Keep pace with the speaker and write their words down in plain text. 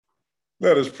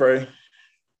Let us pray.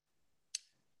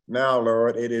 Now,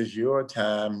 Lord, it is your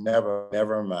time,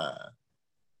 never mine.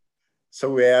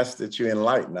 So we ask that you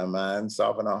enlighten our minds,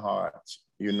 soften our hearts,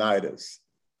 unite us,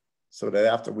 so that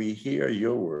after we hear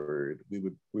your word, we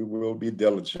will be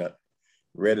diligent,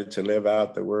 ready to live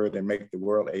out the word and make the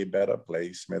world a better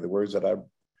place. May the words that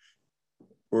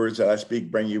I speak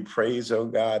bring you praise, oh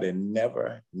God, and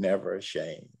never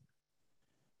shame.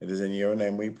 It is in your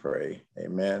name we pray.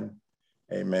 Amen,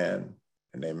 amen,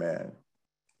 and amen.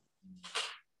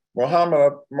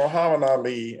 Muhammad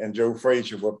Ali and Joe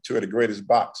Frazier were two of the greatest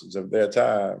boxers of their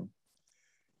time.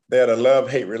 They had a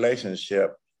love-hate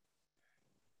relationship.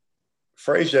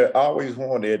 Frazier always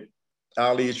wanted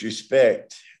Ali's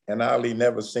respect, and Ali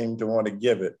never seemed to want to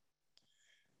give it.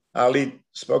 Ali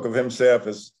spoke of himself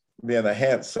as being a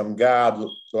handsome,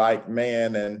 God-like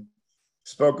man, and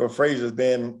spoke of Frazier as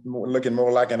looking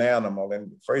more like an animal.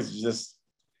 And Frazier just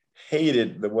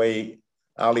hated the way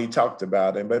Ali talked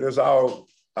about him, but it was all,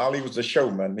 Ali was a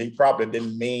showman. He probably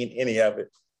didn't mean any of it,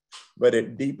 but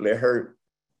it deeply hurt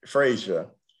Frazier.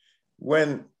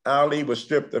 When Ali was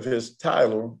stripped of his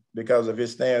title because of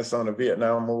his stance on the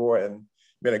Vietnam War and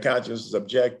being a conscientious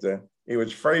objector, it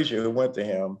was Frazier who went to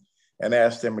him and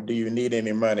asked him, do you need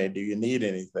any money? Do you need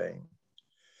anything?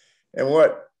 And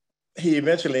what he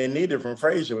eventually needed from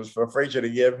Frazier was for Frazier to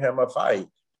give him a fight.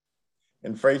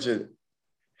 And Frazier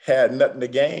had nothing to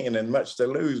gain and much to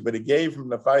lose, but he gave him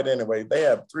the fight anyway. They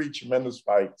had 3 tremendous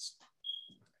fights.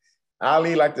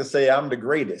 Ali liked to say, I'm the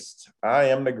greatest. I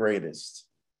am the greatest.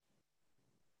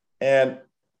 And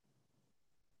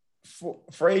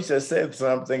Frazier said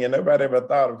something, and nobody ever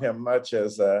thought of him much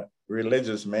as a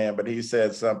religious man, but he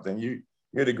said something,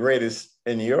 you're the greatest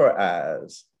in your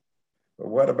eyes, but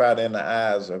what about in the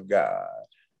eyes of God?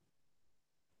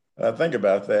 And I think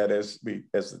about that as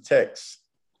the text,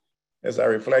 as I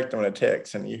reflect on the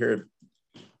text, and you heard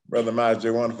Brother Miles do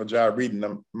a wonderful job reading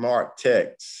the Mark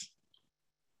text.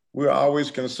 We're always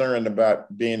concerned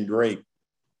about being great,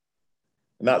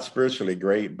 not spiritually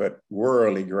great, but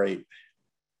worldly great.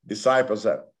 Disciples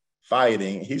are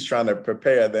fighting. He's trying to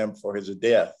prepare them for his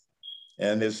death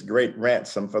and his great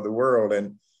ransom for the world.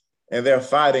 And they're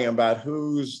fighting about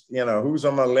who's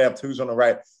on the left, who's on the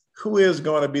right, who is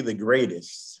going to be the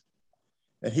greatest.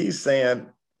 And he's saying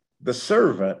the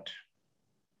servant,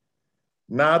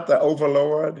 not the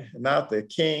overlord, not the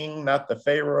king, not the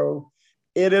Pharaoh.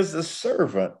 It is the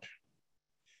servant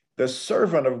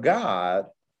of God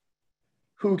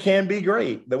who can be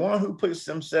great. The one who puts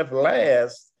himself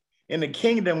last in the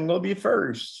kingdom will be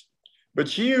first.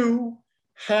 But you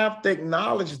have to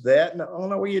acknowledge that. And the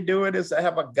only way you do it is to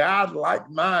have a God-like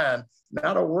mind,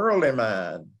 not a worldly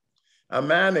mind. A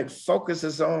mind that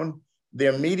focuses on the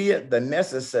immediate, the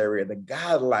necessary, the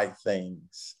God-like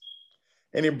things.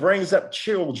 And he brings up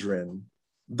children,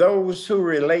 those who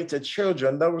relate to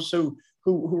children, those who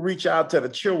reach out to the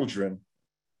children.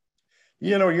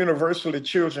 You know, universally,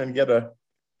 children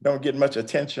don't get much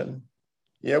attention.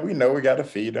 Yeah, we know we got to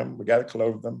feed them, we got to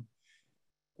clothe them.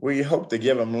 We hope to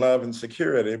give them love and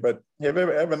security, but have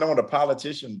you ever known a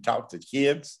politician talk to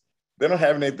kids? They don't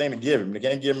have anything to give them. They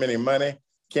can't give them any money,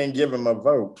 can't give them a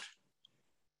vote.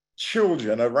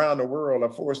 Children around the world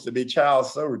are forced to be child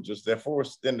soldiers. They're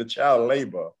forced into child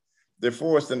labor. They're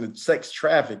forced into sex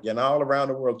trafficking all around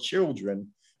the world. Children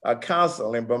are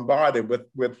constantly bombarded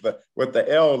with the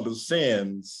elder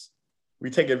sins.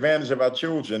 We take advantage of our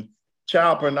children.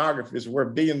 Child pornography is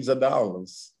worth billions of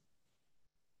dollars.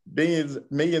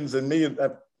 Millions and millions,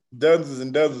 dozens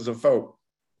and dozens of folk,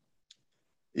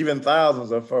 even thousands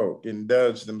of folk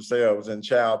indulge themselves in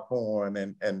child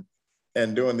porn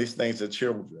and doing these things to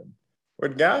children.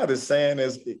 What God is saying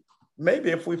is maybe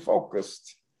if we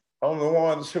focused on the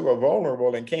ones who are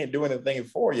vulnerable and can't do anything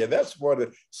for you, that's where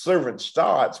the servant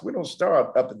starts. We don't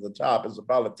start up at the top as a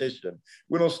politician.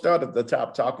 We don't start at the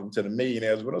top talking to the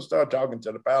millionaires. We don't start talking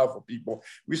to the powerful people.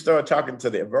 We start talking to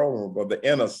the vulnerable, the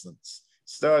innocents.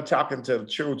 Start talking to the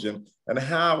children, and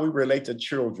how we relate to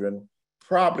children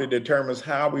probably determines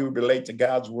how we relate to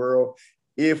God's world.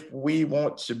 If we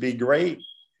want to be great,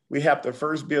 we have to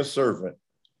first be a servant.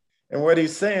 And what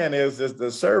he's saying is the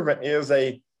servant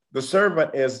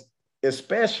is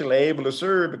especially able to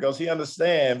serve because he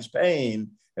understands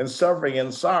pain and suffering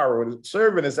and sorrow. The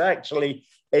servant is actually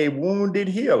a wounded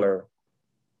healer.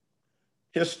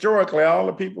 Historically, all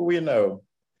the people we know,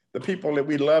 the people that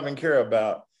we love and care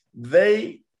about,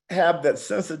 they have that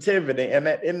sensitivity and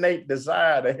that innate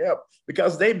desire to help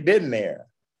because they've been there.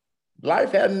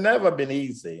 Life has never been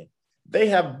easy. They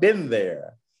have been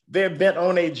there. They've been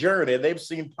on a journey. They've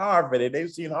seen poverty. They've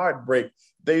seen heartbreak.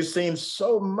 They've seen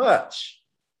so much.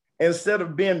 Instead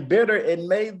of being bitter, it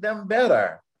made them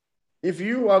better. If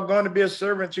you are going to be a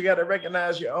servant, you got to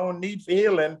recognize your own need for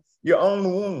healing, your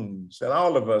own wounds. And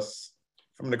all of us,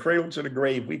 from the cradle to the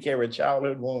grave, we carry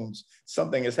childhood wounds.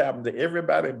 Something has happened to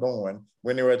everybody born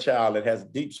when they were a child. It has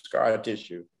deep scar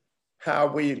tissue. How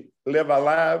we live our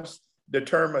lives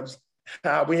determines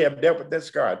how we have dealt with that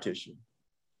scar tissue.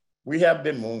 We have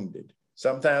been wounded,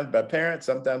 sometimes by parents,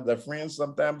 sometimes by friends,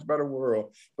 sometimes by the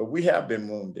world, but we have been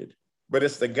wounded. But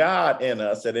it's the God in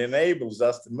us that enables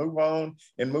us to move on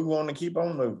and keep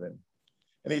on moving.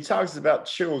 And he talks about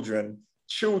children.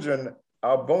 Children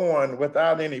are born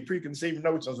without any preconceived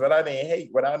notions, without any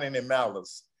hate, without any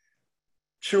malice.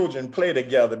 Children play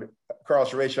together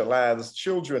across racial lines.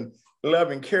 Children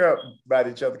love and care about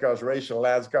each other across racial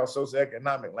lines, across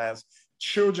socioeconomic lines.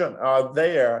 Children are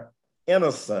there,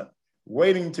 innocent,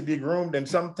 waiting to be groomed. And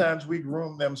sometimes we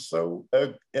groom them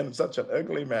in such an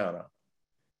ugly manner.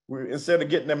 Instead of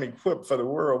getting them equipped for the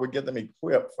world, we get them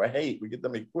equipped for hate. We get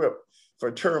them equipped for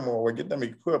turmoil. We get them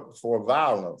equipped for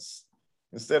violence.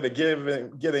 Instead of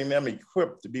getting them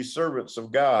equipped to be servants of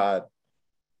God.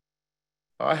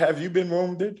 Have you been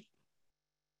wounded?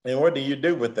 And what do you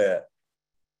do with that?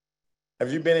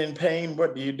 Have you been in pain?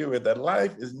 What do you do with that?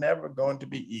 Life is never going to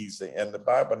be easy. And the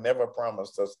Bible never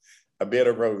promised us a bed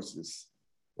of roses.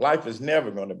 Life is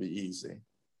never going to be easy.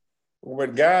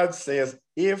 What God says,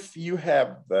 if you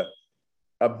have the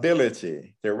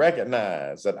ability to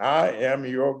recognize that I am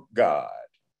your God,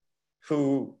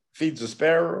 who feeds the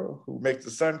sparrow, who makes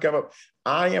the sun come up,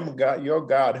 I am God, your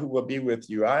God who will be with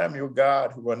you. I am your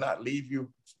God who will not leave you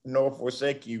nor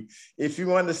forsake you. If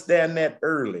you understand that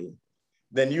early,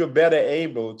 then you're better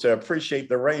able to appreciate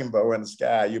the rainbow in the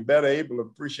sky. You're better able to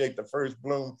appreciate the first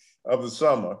bloom of the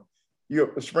summer.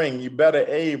 Spring, you're better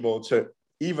able to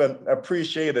even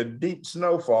appreciate a deep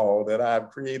snowfall that I've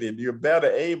created. You're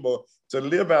better able to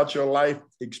live out your life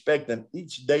expecting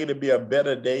each day to be a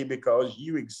better day because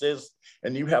you exist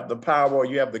and you have the power,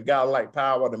 you have the godlike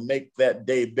power to make that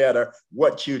day better.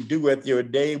 What you do with your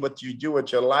day, what you do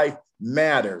with your life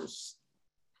matters.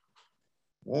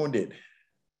 Wounded,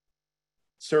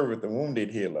 servant, the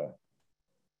wounded healer.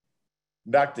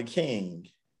 Dr. King,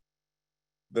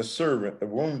 the servant, the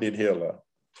wounded healer.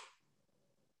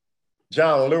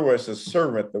 John Lewis, a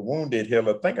servant, the wounded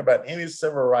healer. Think about any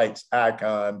civil rights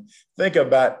icon. Think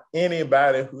about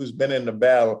anybody who's been in the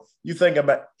battle. You think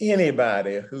about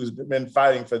anybody who's been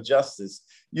fighting for justice.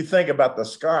 You think about the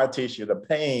scar tissue, the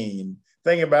pain.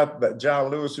 Think about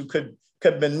John Lewis, who could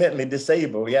have been mentally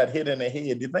disabled. He got hit in the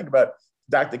head. You think about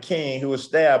Dr. King, who was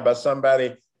stabbed by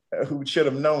somebody who should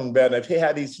have known better. If he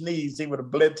had he sneezed, he would have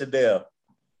bled to death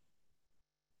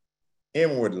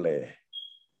inwardly.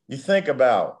 You think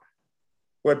about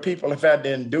what people have had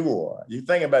to endure. You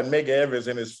think about Medgar Evers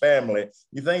and his family.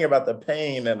 You think about the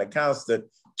pain and the constant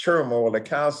turmoil, the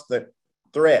constant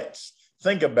threats.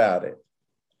 Think about it.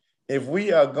 If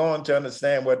we are going to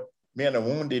understand what being a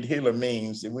wounded healer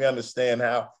means, and we understand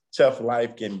how tough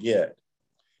life can get,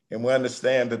 and we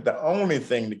understand that the only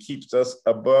thing that keeps us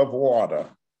above water,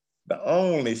 the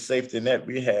only safety net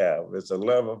we have is the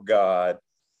love of God,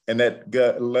 and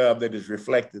that love that is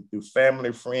reflected through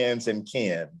family, friends, and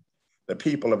kin. The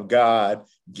people of God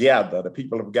gather. The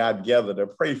people of God gather to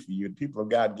pray for you. The people of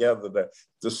God gather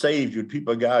to save you. The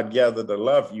people of God gather to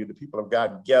love you. The people of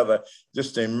God gather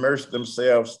just to immerse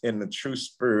themselves in the true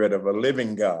spirit of a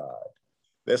living God.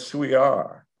 That's who we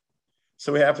are.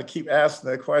 So we have to keep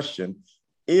asking the question,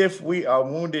 if we are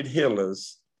wounded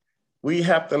healers, we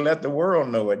have to let the world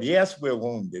know it. Yes, we're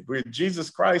wounded. Jesus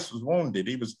Christ was wounded.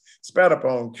 He was spat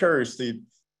upon, cursed,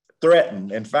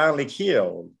 threatened, and finally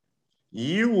killed.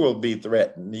 You will be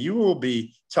threatened. You will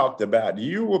be talked about.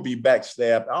 You will be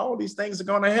backstabbed. All these things are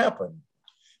going to happen.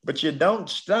 But you don't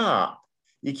stop.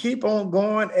 You keep on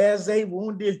going as a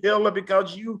wounded healer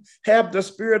because you have the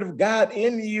Spirit of God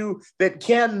in you that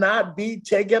cannot be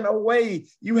taken away.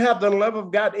 You have the love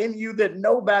of God in you that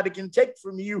nobody can take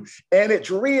from you. And it's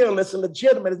real. It's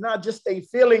legitimate. It's not just a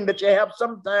feeling that you have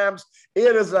sometimes.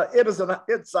 It's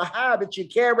a high that you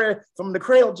carry from the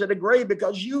cradle to the grave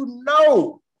because you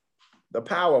know the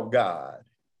power of God.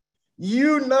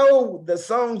 You know the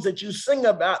songs that you sing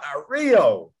about are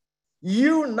real.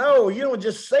 You know, you don't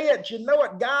just say it, you know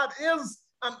it. God is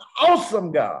an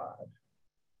awesome God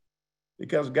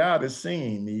because God has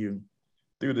seen you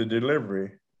through the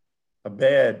delivery of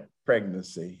bad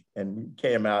pregnancy and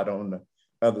came out on the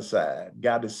other side.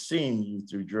 God is seeing you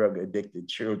through drug addicted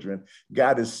children.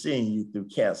 God is seeing you through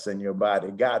cancer in your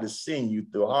body. God is seeing you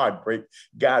through heartbreak.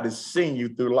 God is seeing you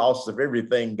through loss of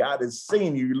everything. God is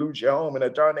seeing you lose your home in a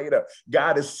tornado.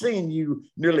 God is seeing you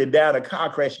nearly die in a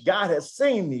car crash. God has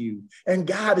seen you, and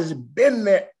God has been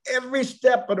there every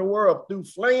step of the world through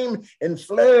flame and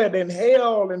flood and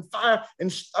hell and fire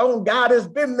and stone. God has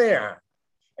been there.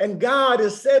 And God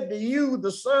has said to you,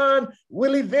 the sun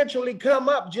will eventually come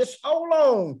up. Just hold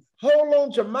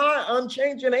on to my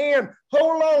unchanging hand.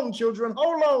 Hold on, children,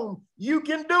 hold on. You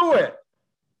can do it.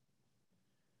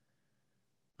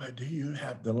 But do you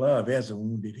have the love as a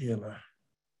wounded healer?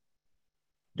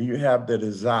 Do you have the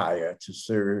desire to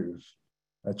serve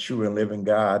a true and living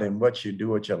God? And what you do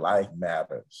with your life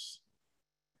matters.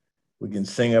 We can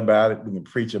sing about it, we can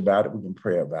preach about it, we can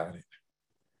pray about it.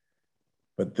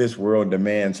 But this world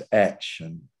demands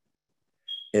action.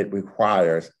 It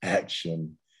requires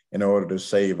action in order to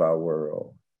save our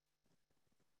world.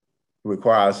 It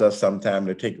requires us sometimes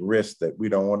to take risks that we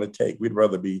don't want to take. We'd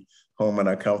rather be home in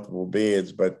our comfortable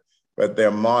beds, but they're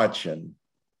marching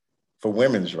for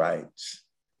women's rights.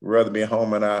 We'd rather be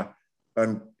home in our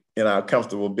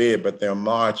comfortable bed, but they're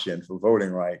marching for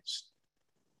voting rights.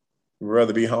 We'd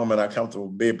rather be home in our comfortable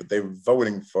bed, but they're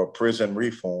voting for prison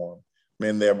reform.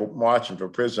 Men, they're marching for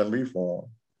prison reform.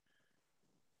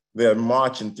 They're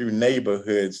marching through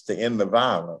neighborhoods to end the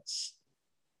violence.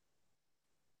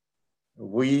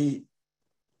 We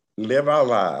live our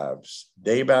lives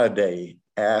day by day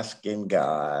asking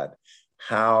God,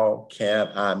 how can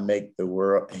I make the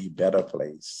world a better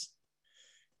place?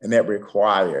 And that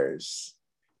requires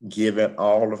giving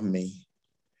all of me.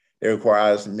 It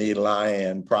requires me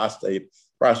lying prostrate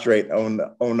on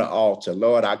the altar.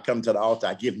 Lord, I come to the altar,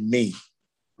 I give me.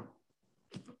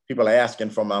 People are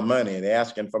asking for my money, they're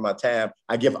asking for my time.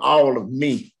 I give all of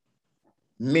me.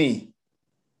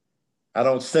 I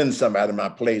don't send somebody to my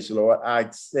place, Lord. I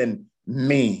send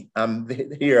me. I'm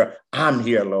here,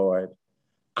 Lord.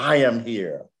 I am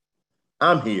here.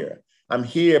 I'm here. I'm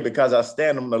here because I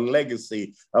stand on the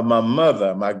legacy of my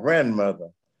mother, my grandmother,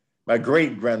 my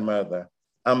great-grandmother.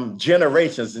 I'm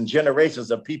generations and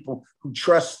generations of people who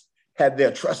had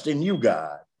their trust in you,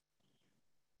 God.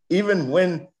 Even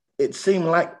when it seemed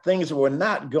like things were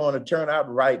not going to turn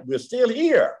out right, we're still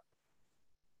here.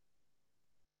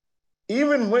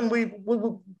 Even when we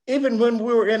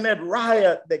were in that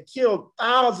riot that killed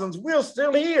thousands, we're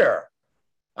still here.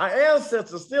 Our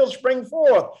ancestors still spring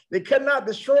forth. They could not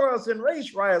destroy us in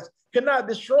race riots, could not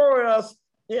destroy us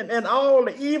in all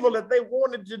the evil that they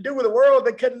wanted to do with the world.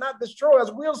 They could not destroy us.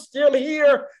 We're still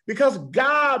here because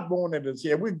God wanted us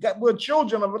here. We're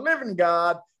children of a living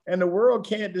God. And the world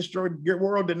can't destroy, your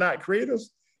world did not create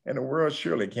us, and the world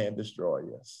surely can't destroy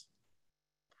us.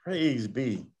 Praise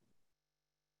be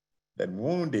that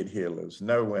wounded healers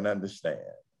know and understand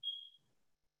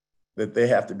that they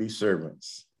have to be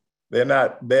servants. They're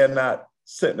not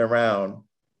sitting around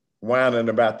whining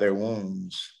about their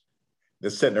wounds. They're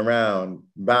sitting around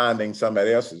binding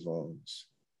somebody else's wounds.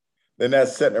 They're not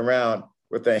sitting around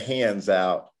with their hands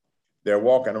out. They're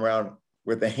walking around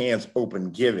with their hands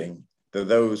open, giving to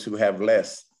those who have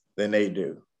less than they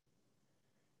do.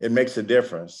 It makes a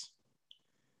difference.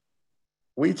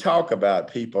 We talk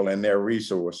about people and their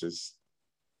resources,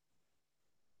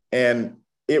 and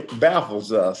it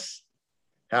baffles us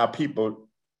how people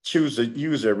choose to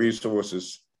use their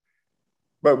resources.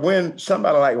 But when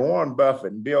somebody like Warren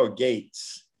Buffett and Bill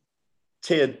Gates,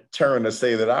 Ted Turner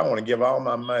say that I want to give all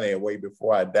my money away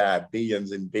before I die,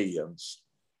 billions and billions.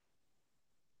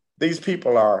 These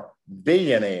people are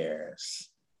billionaires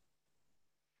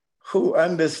who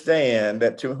understand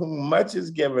that to whom much is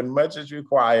given, much is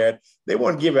required. They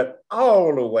want to give it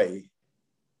all away.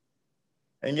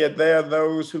 And yet there are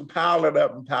those who pile it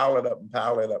up and pile it up and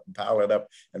pile it up and pile it up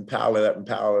and pile it up and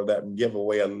pile it up and give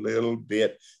away a little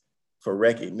bit for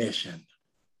recognition.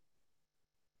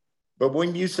 But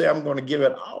when you say, I'm going to give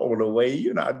it all away,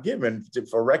 you're not giving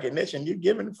for recognition, you're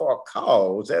giving for a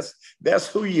cause. That's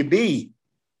who you be.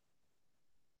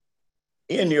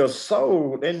 In your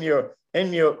soul, in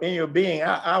your being.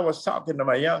 I was talking to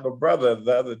my younger brother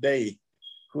the other day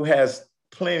who has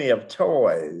plenty of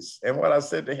toys. And what I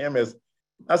said to him is,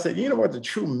 I said, you know what the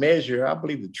true measure, I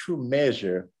believe the true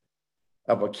measure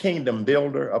of a kingdom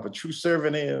builder, of a true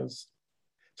servant is?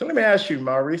 So let me ask you,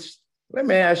 Maurice, let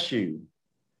me ask you,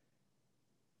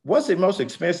 what's the most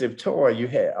expensive toy you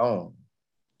had owned?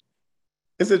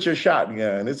 Is it your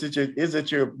shotgun? Is it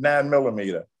your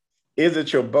 9mm? Is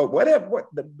it your boat? Whatever,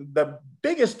 the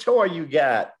biggest toy you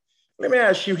got, let me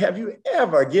ask you, have you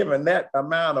ever given that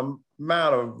amount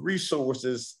of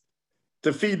resources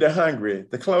to feed the hungry,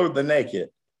 to clothe the naked.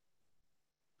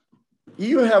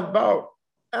 You have bought,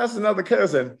 ask another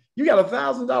cousin, you got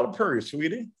 $1,000 purse,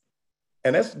 sweetie.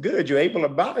 And that's good, you're able to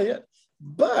buy it.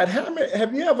 But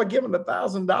have you ever given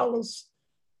 $1,000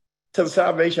 to the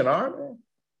Salvation Army?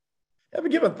 Ever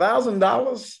given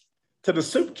 $1,000 to the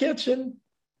soup kitchen?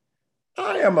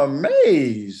 I am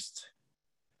amazed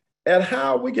at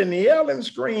how we can yell and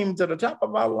scream to the top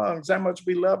of our lungs how much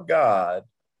we love God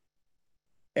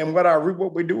and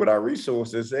what we do with our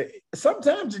resources.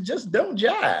 Sometimes it just don't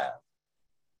jive.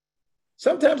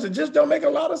 Sometimes it just don't make a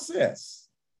lot of sense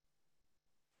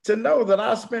to know that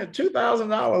I spent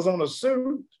 $2,000 on a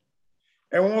suit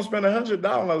and won't spend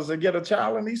 $100 to get a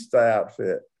child an Easter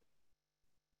outfit.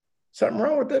 Something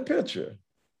wrong with that picture.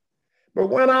 But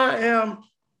when I am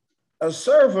a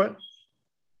servant,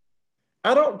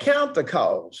 I don't count the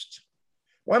cost.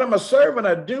 When I'm a servant,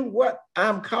 I do what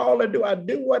I'm called to do. I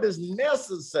do what is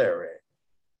necessary.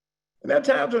 And there are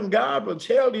times when God will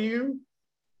tell you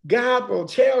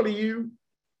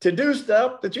to do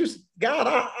stuff that God,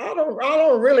 I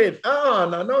don't really,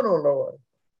 no, Lord.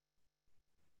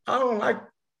 I don't like,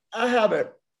 I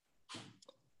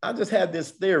just had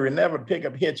this theory, never pick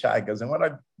up hitchhikers. And when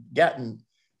I got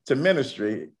into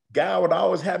ministry, God would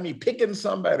always have me picking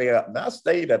somebody up. And I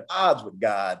stayed at odds with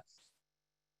God.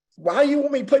 Why you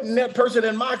want me putting that person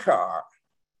in my car?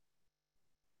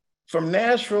 From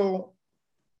Nashville,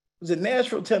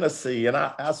 Tennessee, and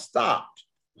I stopped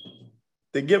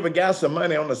to give a guy some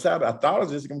money on the side. I thought I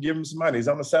was just gonna give him some money. He's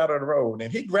on the side of the road,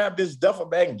 and he grabbed his duffel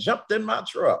bag and jumped in my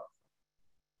truck.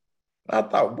 I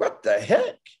thought, what the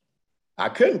heck? I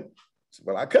could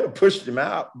have pushed him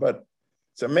out, but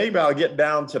so maybe I'll get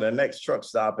down to the next truck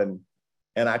stop and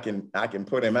I can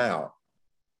put him out.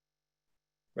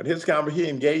 But he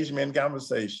engaged me in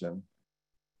conversation.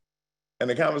 And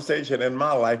the conversation in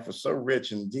my life was so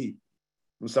rich and deep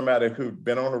from somebody who'd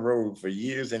been on the road for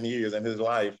years and years in his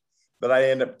life that I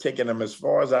ended up taking him as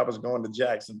far as I was going to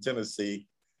Jackson, Tennessee.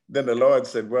 Then the Lord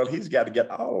said, well, he's got to get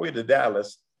all the way to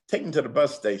Dallas, take him to the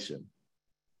bus station.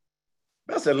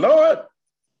 I said, Lord,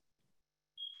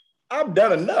 I've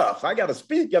done enough. I got to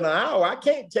speak in an hour. I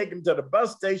can't take him to the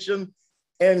bus station.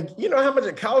 And you know how much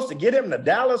it costs to get him to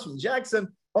Dallas from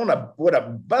Jackson with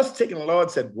a bus ticket? And the Lord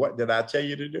said, what did I tell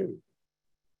you to do?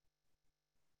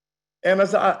 And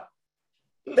as I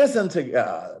listen to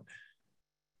God,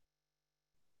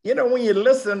 you know, when you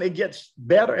listen, it gets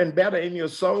better and better in your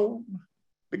soul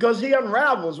because he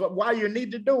unravels why you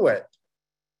need to do it.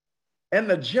 And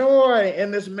the joy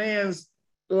in this man's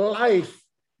life,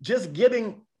 just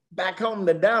getting back home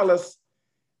to Dallas,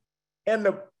 and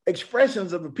the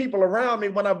expressions of the people around me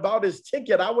when I bought his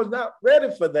ticket, I was not ready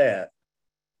for that.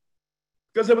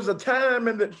 Because there was a time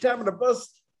in the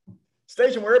bus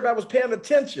station where everybody was paying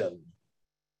attention.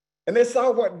 And they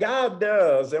saw what God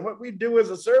does and what we do as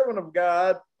a servant of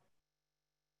God.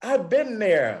 I'd been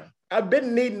there. I'd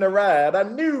been needing a ride. I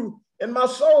knew in my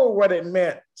soul what it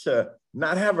meant to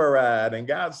not have a ride. And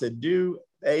God said, do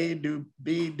A, do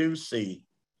B, do C.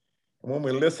 And when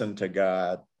we listen to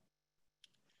God,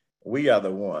 we are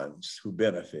the ones who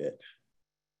benefit.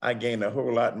 I gained a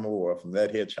whole lot more from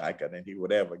that hitchhiker than he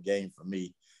would ever gain from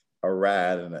me a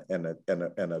ride and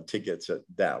a ticket to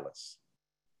Dallas.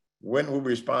 When we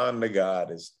respond to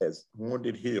God as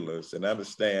wounded healers and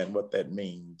understand what that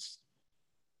means,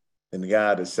 and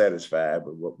God is satisfied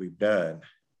with what we've done.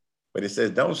 But it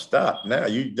says, don't stop now.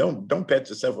 You don't pat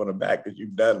yourself on the back because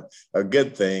you've done a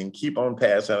good thing. Keep on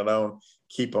passing it on.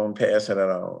 Keep on passing it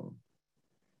on.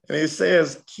 And it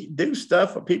says, do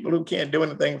stuff for people who can't do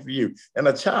anything for you. And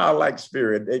a childlike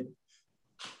spirit,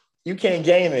 you can't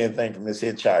gain anything from this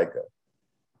hitchhiker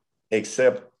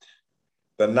except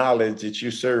the knowledge that you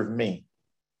serve me.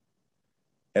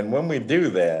 And when we do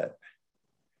that,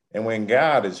 and when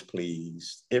God is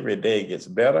pleased, every day gets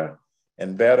better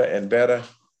and better and better,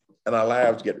 and our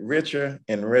lives get richer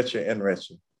and richer and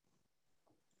richer.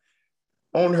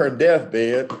 On her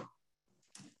deathbed,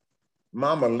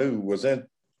 Mama Lou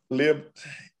lived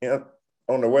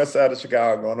on the west side of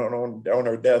Chicago. On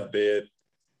her deathbed,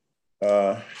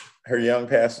 her young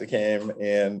pastor came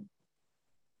in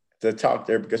to talk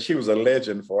to her because she was a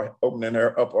legend for opening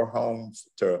her up her home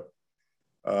to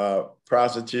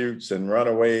prostitutes and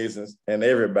runaways and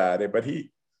everybody. But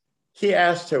he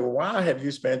asked her, why have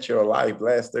you spent your life,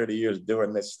 last 30 years,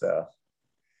 doing this stuff?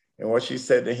 And what she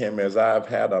said to him is, I've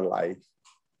had a life.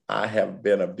 I have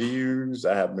been abused.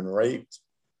 I have been raped.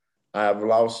 I have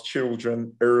lost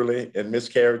children early in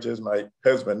miscarriages. My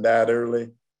husband died early.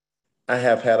 I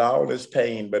have had all this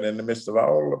pain, but in the midst of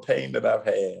all the pain that I've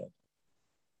had,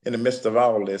 in the midst of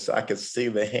all this, I could see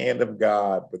the hand of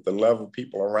God with the love of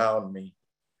people around me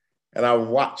And I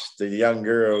watched the young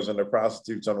girls and the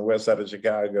prostitutes on the west side of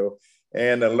Chicago.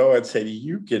 And the Lord said,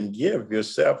 you can give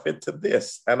yourself into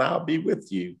this and I'll be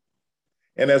with you.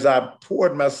 And as I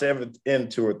poured myself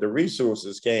into it, the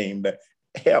resources came, the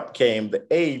help came, the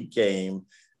aid came.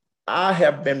 I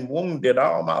have been wounded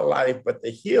all my life, but the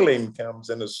healing comes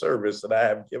in the service that I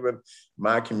have given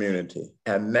my community.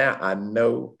 And now I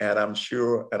know, and I'm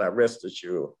sure, and I rest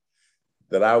assured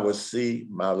that I will see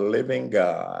my living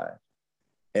God,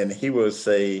 and he will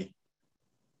say,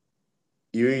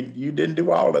 you didn't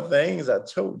do all the things I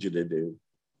told you to do,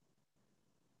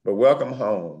 but welcome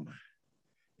home.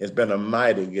 It's been a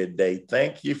mighty good day.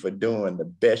 Thank you for doing the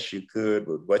best you could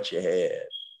with what you had.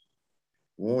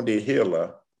 Wounded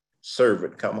healer,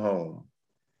 servant, come home.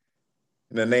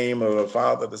 In the name of the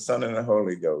Father, the Son, and the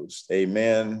Holy Ghost.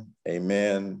 Amen,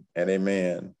 amen, and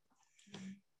amen.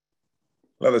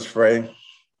 Let us pray.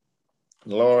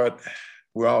 Lord,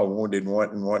 we're all wounded in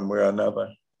one way or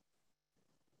another.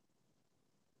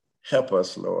 Help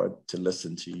us, Lord, to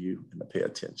listen to you and to pay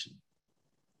attention,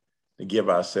 to give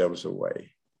ourselves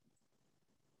away,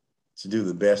 to do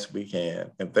the best we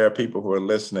can. If there are people who are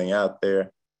listening out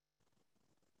there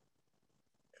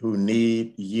who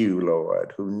need you,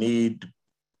 Lord, who need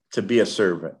to be a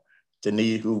servant, who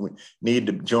need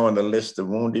to join the list of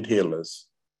wounded healers,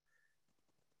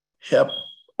 help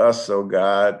us, oh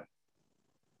God,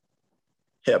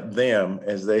 help them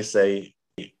as they say,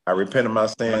 I repent of my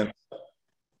sins.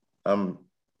 I'm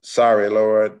sorry,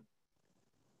 Lord.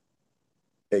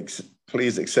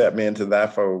 Please accept me into thy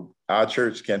fold. Our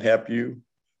church can help you,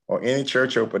 or any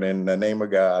church open in the name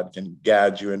of God can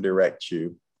guide you and direct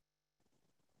you.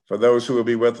 For those who will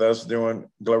be with us during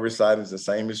Glory Sightings, the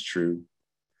same is true.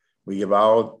 We give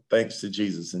all thanks to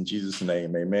Jesus. In Jesus'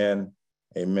 name, amen,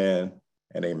 amen,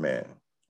 and amen.